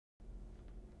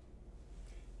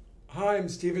Hi, I'm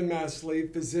Stephen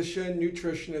Masley, physician,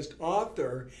 nutritionist,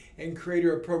 author, and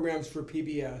creator of programs for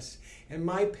PBS. And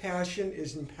my passion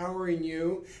is empowering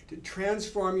you to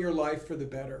transform your life for the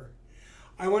better.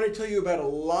 I want to tell you about a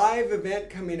live event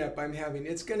coming up I'm having.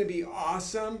 It's going to be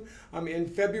awesome. In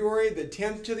February the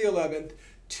 10th to the 11th,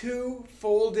 2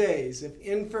 full days of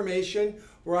information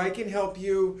where I can help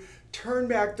you turn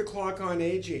back the clock on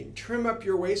aging, trim up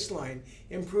your waistline,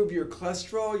 improve your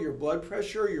cholesterol, your blood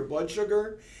pressure, your blood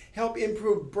sugar, help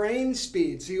improve brain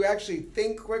speed so you actually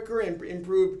think quicker and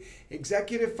improve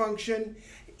executive function,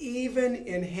 even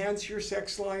enhance your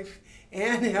sex life,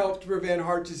 and help to prevent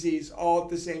heart disease all at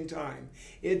the same time.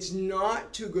 It's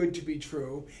not too good to be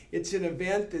true. It's an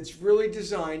event that's really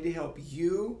designed to help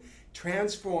you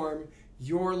transform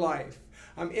your life.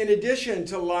 In addition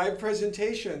to live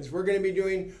presentations, we're going to be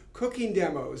doing cooking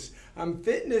demos,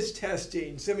 fitness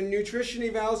testing, some nutrition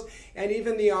evals, and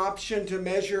even the option to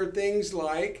measure things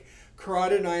like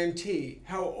carotid IMT.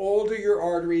 How old are your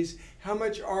arteries? How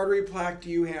much artery plaque do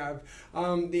you have?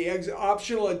 The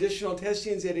optional additional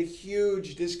testing is at a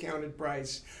huge discounted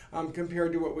price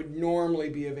compared to what would normally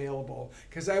be available,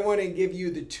 because I want to give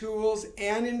you the tools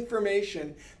and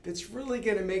information that's really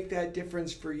going to make that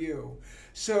difference for you.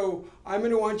 So I'm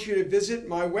going to want you to visit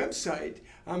my website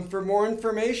for more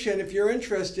information. If you're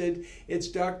interested, it's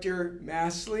Dr.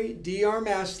 Masley,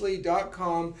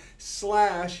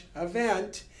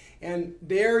 drmasley.com/event. And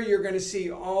there you're going to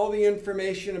see all the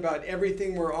information about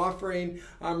everything we're offering,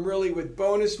 really with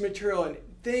bonus material and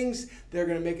things that are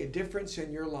going to make a difference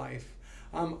in your life.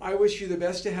 I wish you the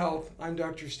best of health. I'm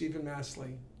Dr. Stephen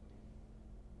Masley.